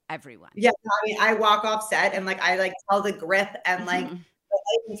people, everyone. Yeah, I mean, I walk off set and like I like tell the grip and like Mhm. the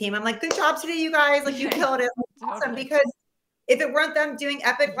lighting team, I'm like, good job today, you guys. Like you killed it. Like, awesome. Totally. Because if it weren't them doing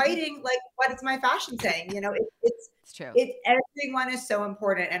epic lighting, like what is my fashion saying? You know, It's true. Everyone is so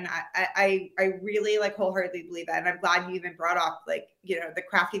important. And I really like wholeheartedly believe that. And I'm glad you even brought up like, you know, the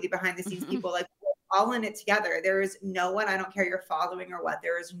crafty, the behind the scenes people, like we're all in it together. There is no one, I don't care you're following or what,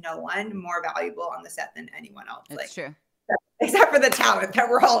 there is no one more valuable on the set than anyone else. It's like true. except for the talent that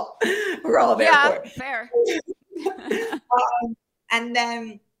we're all there for. Fair. And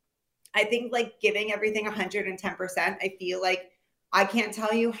then I think like giving everything 110%, I feel like I can't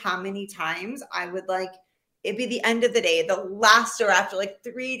tell you how many times I would like, it'd be the end of the day, the last or after like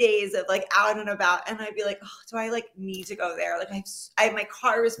 3 days of like out and about. And I'd be like, oh, do I like need to go there? Like my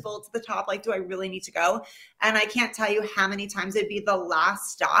car is full to the top. Like, do I really need to go? And I can't tell you how many times it'd be the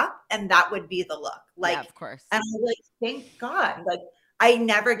last stop. And that would be the look. Like, yeah, of course. And I like, thank God. Like I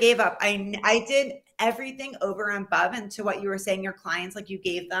never gave up. I did everything over and above. And to what you were saying, your clients, like you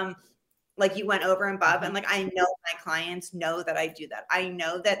gave them, like you went over and above. And like, I know my clients know that I do that. I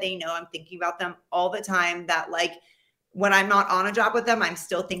know that they know I'm thinking about them all the time, that like when I'm not on a job with them, I'm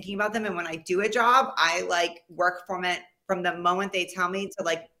still thinking about them. And when I do a job, I like work from it from the moment they tell me to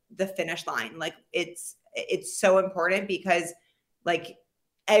like the finish line. Like it's so important because like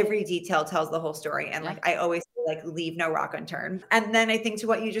every detail tells the whole story. And like, I always like leave no rock unturned. And then I think to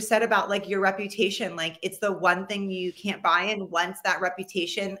what you just said about like your reputation, like it's the one thing you can't buy. And once that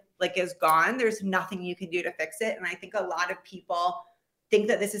reputation like is gone, there's nothing you can do to fix it. And I think a lot of people think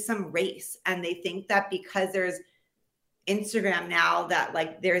that this is some race, and they think that because there's Instagram now that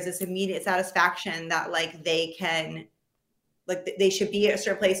like there's this immediate satisfaction that like they can, like they should be at a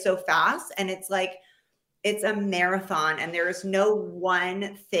certain place so fast. And it's like, it's a marathon, and there is no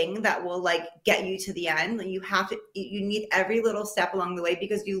one thing that will like get you to the end. You need every little step along the way,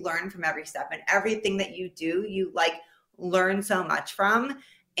 because you learn from every step, and everything that you do, you like learn so much from,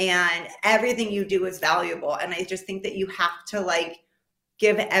 and everything you do is valuable. And I just think that you have to like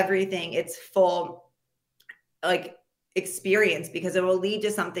give everything its full like experience, because it will lead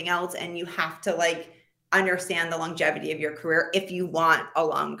to something else. And you have to like understand the longevity of your career if you want a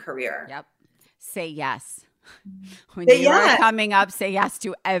long career. Yep. Say yes. When say you yes. are coming up, say yes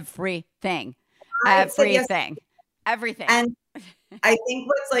to everything. Everything. Everything. And I think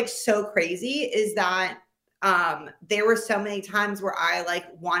what's like so crazy is that there were so many times where I like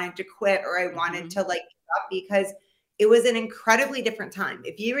wanted to quit, or I wanted to like give up, because it was an incredibly different time.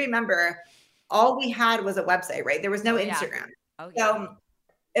 If you remember, all we had was a website, right? There was no Instagram. Oh, yeah. So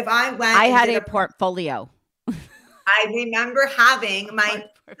if I went, I had a portfolio. I remember having my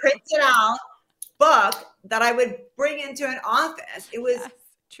printed out book that I would bring into an office. It was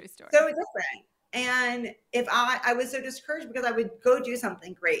true story. So different. And if I was so discouraged, because I would go do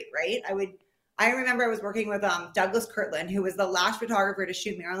something great, right? I remember I was working with Douglas Kirtland, who was the last photographer to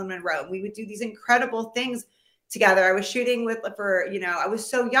shoot Marilyn Monroe. We would do these incredible things together. I was shooting I was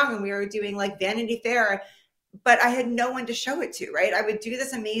so young, and we were doing like Vanity Fair, but I had no one to show it to, right? I would do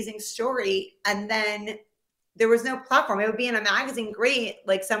this amazing story, and then there was no platform. It would be in a magazine, great.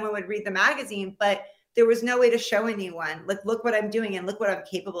 Like someone would read the magazine, but there was no way to show anyone, like, look what I'm doing and look what I'm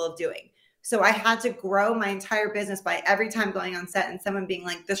capable of doing. So I had to grow my entire business by every time going on set and someone being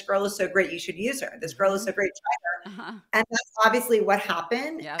like, this girl is so great, you should use her. This girl is so great, try her. And that's obviously what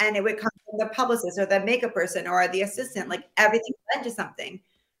happened. Yep. And it would come from the publicist or the makeup person or the assistant, like everything led to something.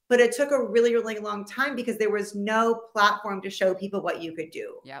 But it took a really, really long time, because there was no platform to show people what you could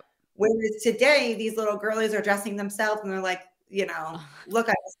do. Yep. Whereas today, these little girlies are dressing themselves and they're like, look,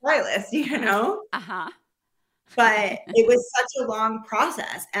 I'm a stylist, But it was such a long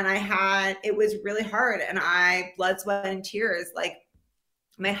process, and it was really hard, and blood, sweat, and tears. Like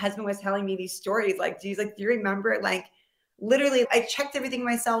my husband was telling me these stories, like, do you remember? Like literally I checked everything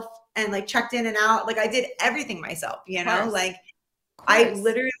myself, and like checked in and out. Like I did everything myself, like I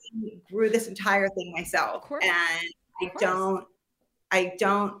literally grew this entire thing myself. And I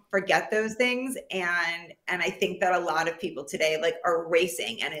don't forget those things. And I think that a lot of people today like are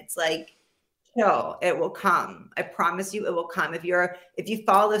racing, and it's like, chill, it will come. I promise you it will come. If you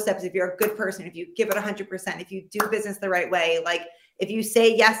follow those steps, if you're a good person, if you give it 100%, if you do business the right way, like if you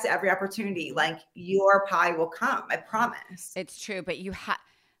say yes to every opportunity, like your pie will come. I promise. It's true. But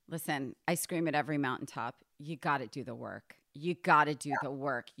listen, I scream at every mountaintop. You got to do the work. You got to do the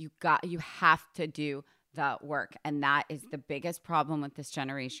work. You have to do the work. And that is the biggest problem with this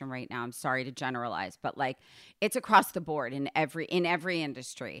generation right now. I'm sorry to generalize, but like it's across the board in every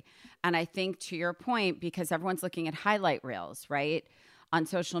industry. And I think to your point, because everyone's looking at highlight reels, right, on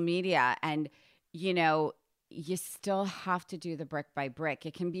social media, and you still have to do the brick by brick.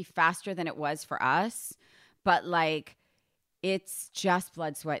 It can be faster than it was for us, but like it's just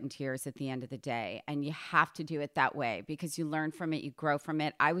blood, sweat, and tears at the end of the day. And you have to do it that way because you learn from it, you grow from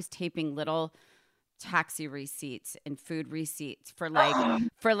it. I was taping little taxi receipts and food receipts for like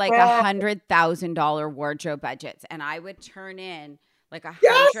 $100,000 wardrobe budgets, and I would turn in like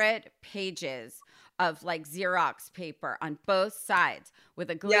 100 pages of like Xerox paper on both sides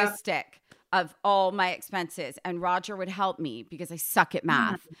with a glue stick of all my expenses, and Roger would help me because I suck at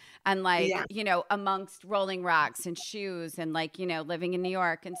math. And like you know, amongst rolling racks and shoes and like, you know, living in New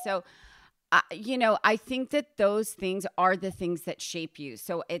York. And so you know, I think that those things are the things that shape you.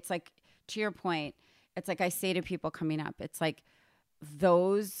 So it's like, to your point, it's like I say to people coming up, it's like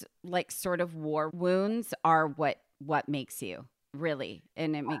those like sort of war wounds are what makes you really,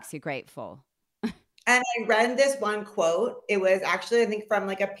 and it makes you grateful. And I read this one quote. It was actually, I think, from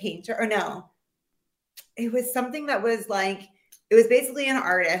like a painter, or no, it was something that was like, it was basically an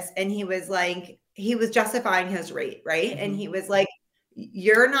artist, and he was like, he was justifying his rate, right? And he was like,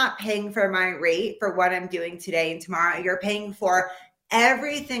 you're not paying for my rate for what I'm doing today and tomorrow. You're paying for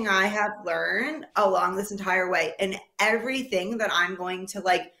everything I have learned along this entire way, and everything that I'm going to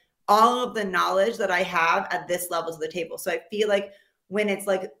like, all of the knowledge that I have at this level to the table. So I feel like when it's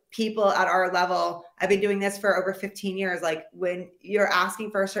like people at our level, I've been doing this for over 15 years. Like when you're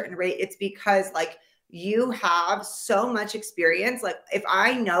asking for a certain rate, it's because like you have so much experience. Like if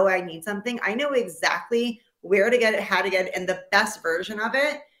I know I need something, I know exactly where to get it, how to get it, and the best version of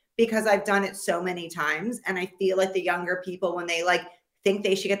it, because I've done it so many times. And I feel like the younger people, when they like think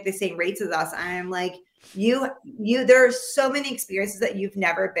they should get the same rates as us, I'm like, there are so many experiences that you've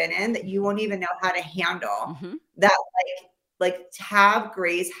never been in that you won't even know how to handle. That like have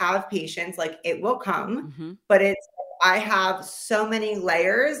grace, have patience, like it will come, but it's, I have so many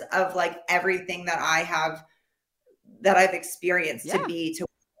layers of like everything that I have, that I've experienced to be to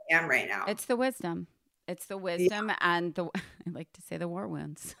where I am right now. It's the wisdom. It's the wisdom and the, I like to say the war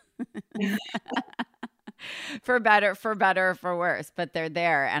wounds. For better, for worse, but they're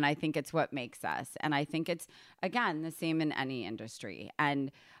there. And I think it's what makes us. And I think it's, again, the same in any industry.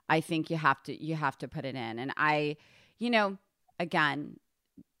 And I think you have to put it in. And I, you know, again,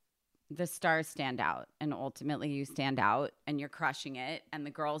 the stars stand out, and ultimately you stand out, and you're crushing it, and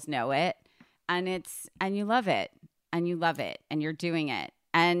the girls know it, and you love it, and you're doing it.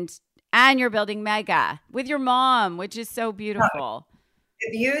 And you're building mega with your mom, which is so beautiful.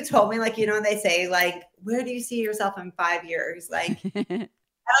 If you told me, like, you know, they say, like, where do you see yourself in 5 years? Like, and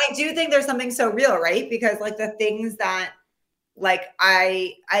I do think there's something so real, right? Because like the things that, like,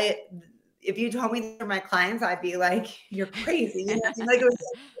 if you told me they're my clients, I'd be like, you're crazy. You know? Like,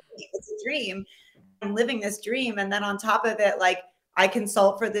 it's a dream. I'm living this dream. And then on top of it, like, I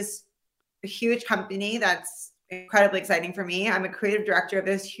consult for this huge company that's incredibly exciting for me. I'm a creative director of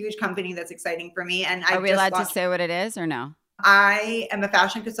this huge company that's exciting for me. And are we allowed to say what it is or no? I am a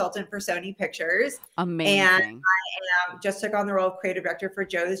fashion consultant for Sony Pictures. Amazing. And I just took on the role of creative director for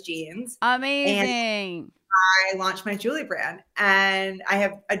Joe's Jeans. Amazing. And I launched my jewelry brand, and I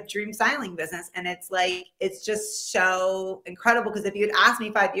have a dream styling business. And it's like, it's just so incredible. Because if you had asked me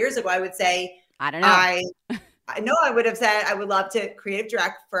 5 years ago, I would say, I don't know. I know I would have said, I would love to creative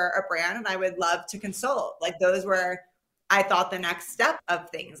direct for a brand, and I would love to consult. Like those were, I thought, the next step of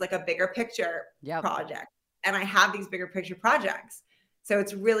things, like a bigger picture project. And I have these bigger picture projects. So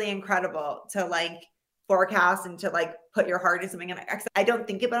it's really incredible to like forecast and to like put your heart in something. And I don't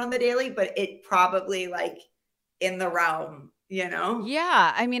think about it on the daily, but it probably like in the realm, you know?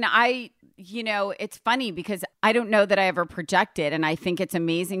 Yeah. I mean, you know, it's funny because I don't know that I ever projected. And I think it's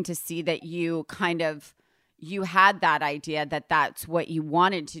amazing to see that you had that idea that that's what you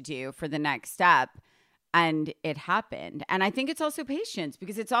wanted to do for the next step. And it happened. And I think it's also patience,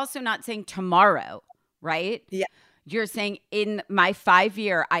 because it's also not saying tomorrow. Right? Yeah. You're saying in my 5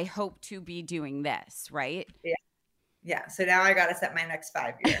 year, I hope to be doing this, right? Yeah. Yeah. So now I got to set my next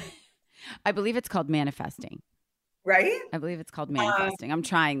 5 year. I believe it's called manifesting. Right? I believe it's called manifesting. I'm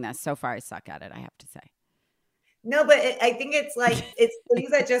trying this. So far, I suck at it, I have to say. No, but I think it's like, it's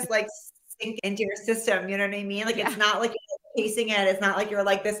things that just like sink into your system. You know what I mean? Like, it's not like you're chasing it. It's not like you're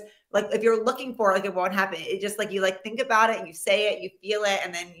like this, like if you're looking for it, like it won't happen. It just like, you like think about it, you say it, you feel it,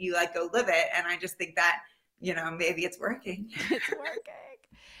 and then you like go live it. And I just think that, you know, maybe it's working. It's working.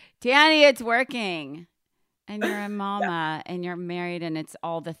 Dani, it's working. And you're a mama and you're married, and it's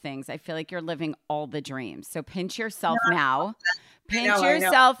all the things. I feel like you're living all the dreams. So pinch yourself now. Pinch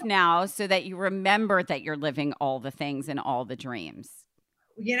yourself now so that you remember that you're living all the things and all the dreams.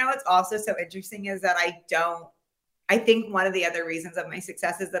 You know, what's also so interesting is that I I think one of the other reasons of my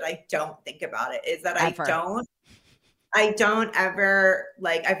success is that I don't think about it, is that I don't ever,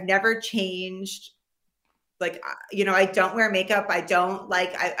 like, I've never changed. Like, I don't wear makeup. I don't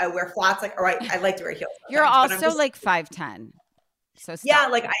like, I wear flats, like, or I like to wear heels. You're also like 5'10". So stop. Yeah,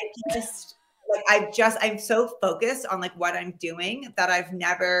 like I'm so focused on like what I'm doing that I've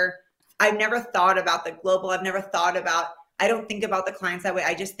never thought about the global. I don't think about the clients that way.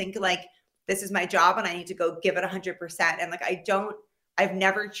 I just think like, this is my job and I need to go give it 100%. And like, I've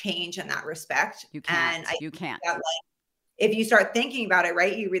never changed in that respect. You can't. And you can't. that, like, if you start thinking about it,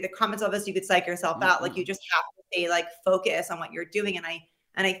 right, you read the comments of this, you could psych yourself out. Like, you just have to stay like focused on what you're doing. And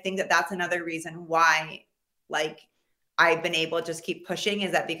I think that that's another reason why, like, I've been able to just keep pushing,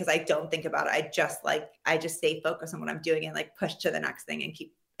 is that because I don't think about it. I just stay focused on what I'm doing and like push to the next thing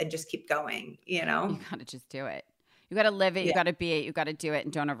and just keep going, You got to just do it. You got to live it. You got to be it. You got to do it,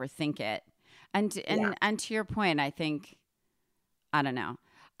 and don't overthink it. And to your point, I think, I don't know.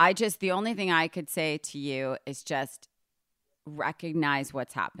 The only thing I could say to you is just recognize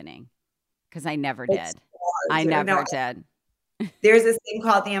what's happening, because I never did. I never did. There's this thing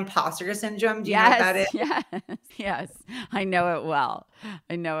called the imposter syndrome. Do you know what that is? Yes. I know it well.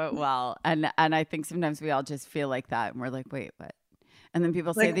 And I think sometimes we all just feel like that, and we're like, wait, what? And then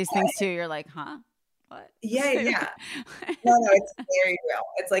people say like, these things too. You're like, huh? What? Yeah. No, it's very real.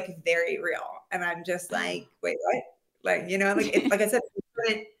 It's like very real. And I'm just like, wait, what? Like, like I said,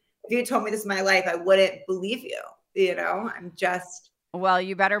 if you had told me this is my life, I wouldn't believe you. I'm just. Well,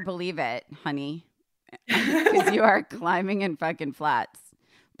 you better believe it, honey, because you are climbing in fucking flats.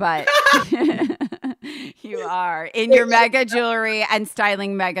 But you are in your mega jewelry and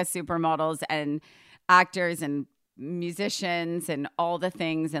styling mega supermodels and actors and musicians and all the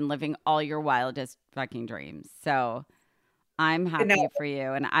things and living all your wildest fucking dreams. So I'm happy for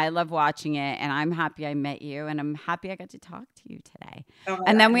you, and I love watching it, and I'm happy I met you, and I'm happy I got to talk to you today.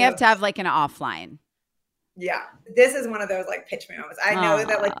 And then we have to have like an offline. Yeah, this is one of those like pitch me moments. I know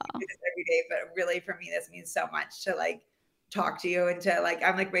that like you do this every day, but really for me, this means so much to like talk to you and to like,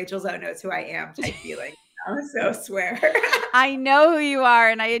 I'm like Rachel Zoe knows who I am type feeling. So swear. I know who you are,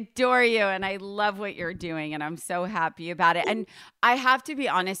 and I adore you, and I love what you're doing, and I'm so happy about it. And I have to be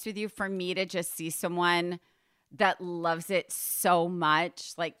honest with you, for me to just see someone that loves it so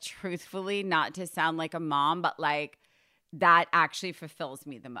much, like truthfully, not to sound like a mom, but like that actually fulfills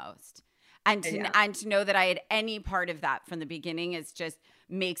me the most. And to know that I had any part of that from the beginning is just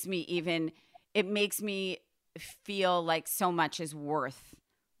makes me feel like so much is worth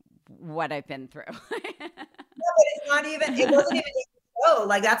what I've been through. No, but it wasn't even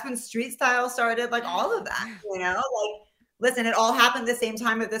like that's when street style started, like all of that, like, listen, it all happened at the same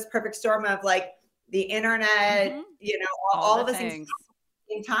time of this perfect storm of like the internet, all of the things at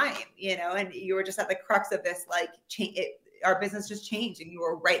the same time, and you were just at the crux of this, like our business just changed, and you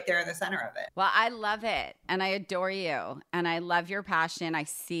were right there in the center of it. Well, I love it, and I adore you, and I love your passion. I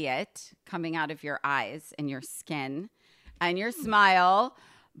see it coming out of your eyes and your skin and your smile,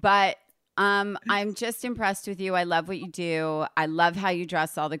 but I'm just impressed with you. I love what you do. I love how you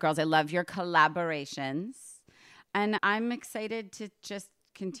dress all the girls. I love your collaborations, and I'm excited to just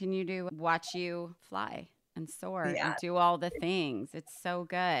continue to watch you fly and soar and do all the things. It's so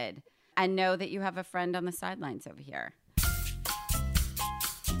good. And know that you have a friend on the sidelines over here.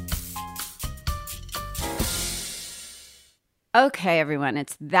 Okay, everyone,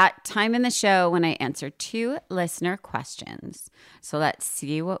 it's that time in the show when I answer 2 listener questions. So let's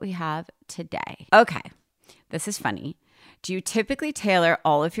see what we have today. Okay, this is funny. Do you typically tailor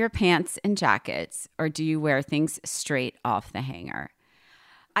all of your pants and jackets, or do you wear things straight off the hanger?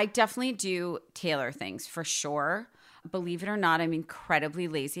 I definitely do tailor things for sure. Believe it or not, I'm incredibly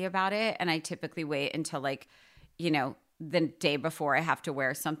lazy about it, and I typically wait until the day before I have to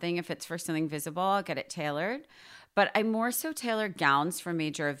wear something. If it's for something visible, I'll get it tailored. But I more so tailor gowns for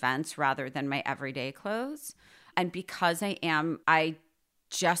major events rather than my everyday clothes. And because I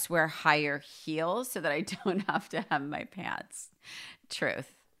just wear higher heels so that I don't have to hem my pants.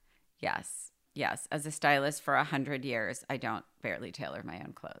 Truth. Yes. As a stylist for 100 years, I don't barely tailor my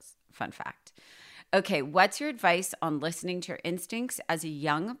own clothes. Fun fact. Okay, what's your advice on listening to your instincts as a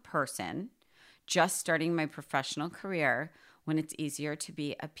young person just starting my professional career when it's easier to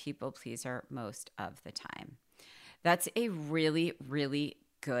be a people pleaser most of the time? That's a really, really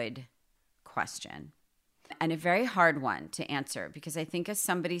good question, and a very hard one to answer, because I think as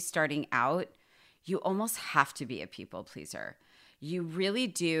somebody starting out, you almost have to be a people pleaser. You really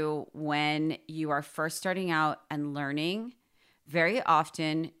do. When you are first starting out and learning, very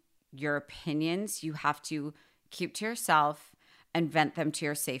often your opinions you have to keep to yourself and vent them to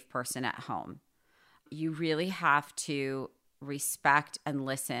your safe person at home. you really have to respect and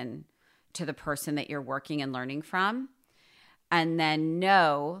listen to the person that you're working and learning from. And then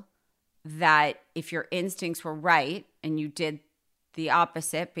know that if your instincts were right and you did the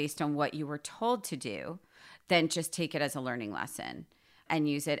opposite based on what you were told to do, then just take it as a learning lesson and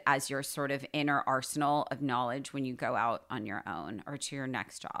use it as your sort of inner arsenal of knowledge when you go out on your own or to your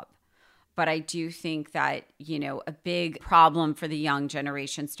next job. But I do think that, a big problem for the young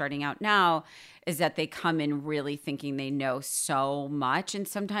generation starting out now is that they come in really thinking they know so much, and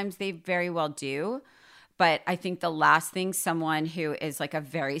sometimes they very well do. But I think the last thing someone who is like a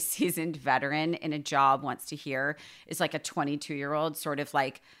very seasoned veteran in a job wants to hear is like a 22-year-old sort of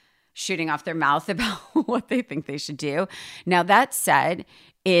like shooting off their mouth about what they think they should do. Now, that said,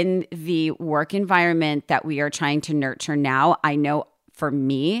 in the work environment that we are trying to nurture now, I know for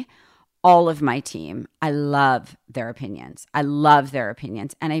me, all of my team, I love their opinions. I love their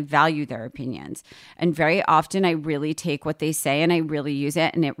opinions and I value their opinions. And very often I really take what they say and I really use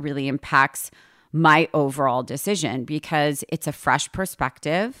it, and it really impacts my overall decision because it's a fresh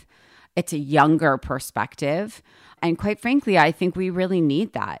perspective. It's a younger perspective. And quite frankly, I think we really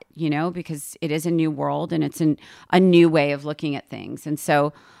need that, because it is a new world and it's a new way of looking at things. And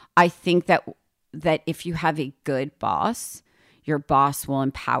so I think that if you have a good boss, your boss will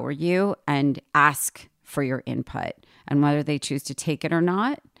empower you and ask for your input. And whether they choose to take it or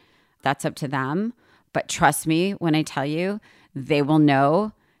not, that's up to them. But trust me when I tell you, they will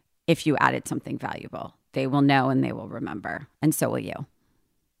know if you added something valuable. They will know and they will remember. And so will you.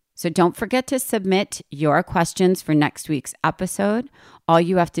 So don't forget to submit your questions for next week's episode. All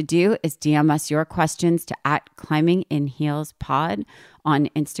you have to do is DM us your questions to @ClimbingInHeelsPod on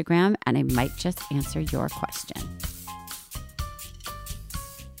Instagram, and I might just answer your question.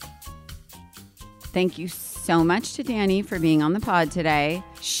 Thank you so much to Dani for being on the pod today.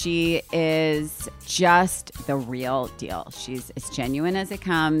 She is just the real deal. She's as genuine as it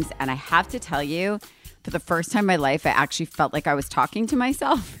comes. And I have to tell you, for the first time in my life, I actually felt like I was talking to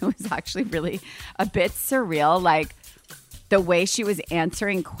myself. It was actually really a bit surreal. Like the way she was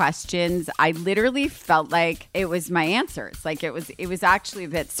answering questions, I literally felt like it was my answers. Like it was actually a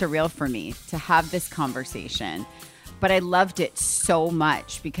bit surreal for me to have this conversation. But I loved it so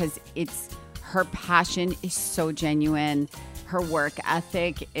much because her passion is so genuine. Her work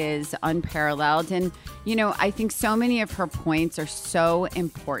ethic is unparalleled. And, I think so many of her points are so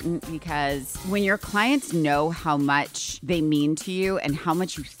important because when your clients know how much they mean to you and how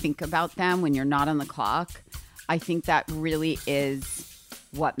much you think about them when you're not on the clock, I think that really is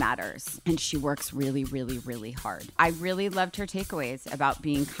what matters. And she works really, really, really hard. I really loved her takeaways about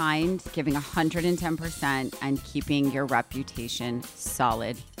being kind, giving 110%, and keeping your reputation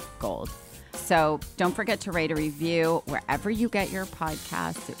solid gold. So don't forget to rate a review wherever you get your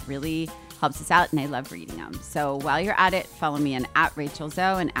podcasts. It really helps us out, and I love reading them. So while you're at it, follow me on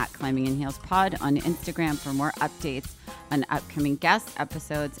 @RachelZoe and @ClimbingInHeelsPod on Instagram for more updates on upcoming guest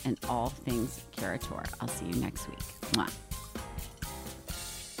episodes and all things Curator. I'll see you next week. Mwah.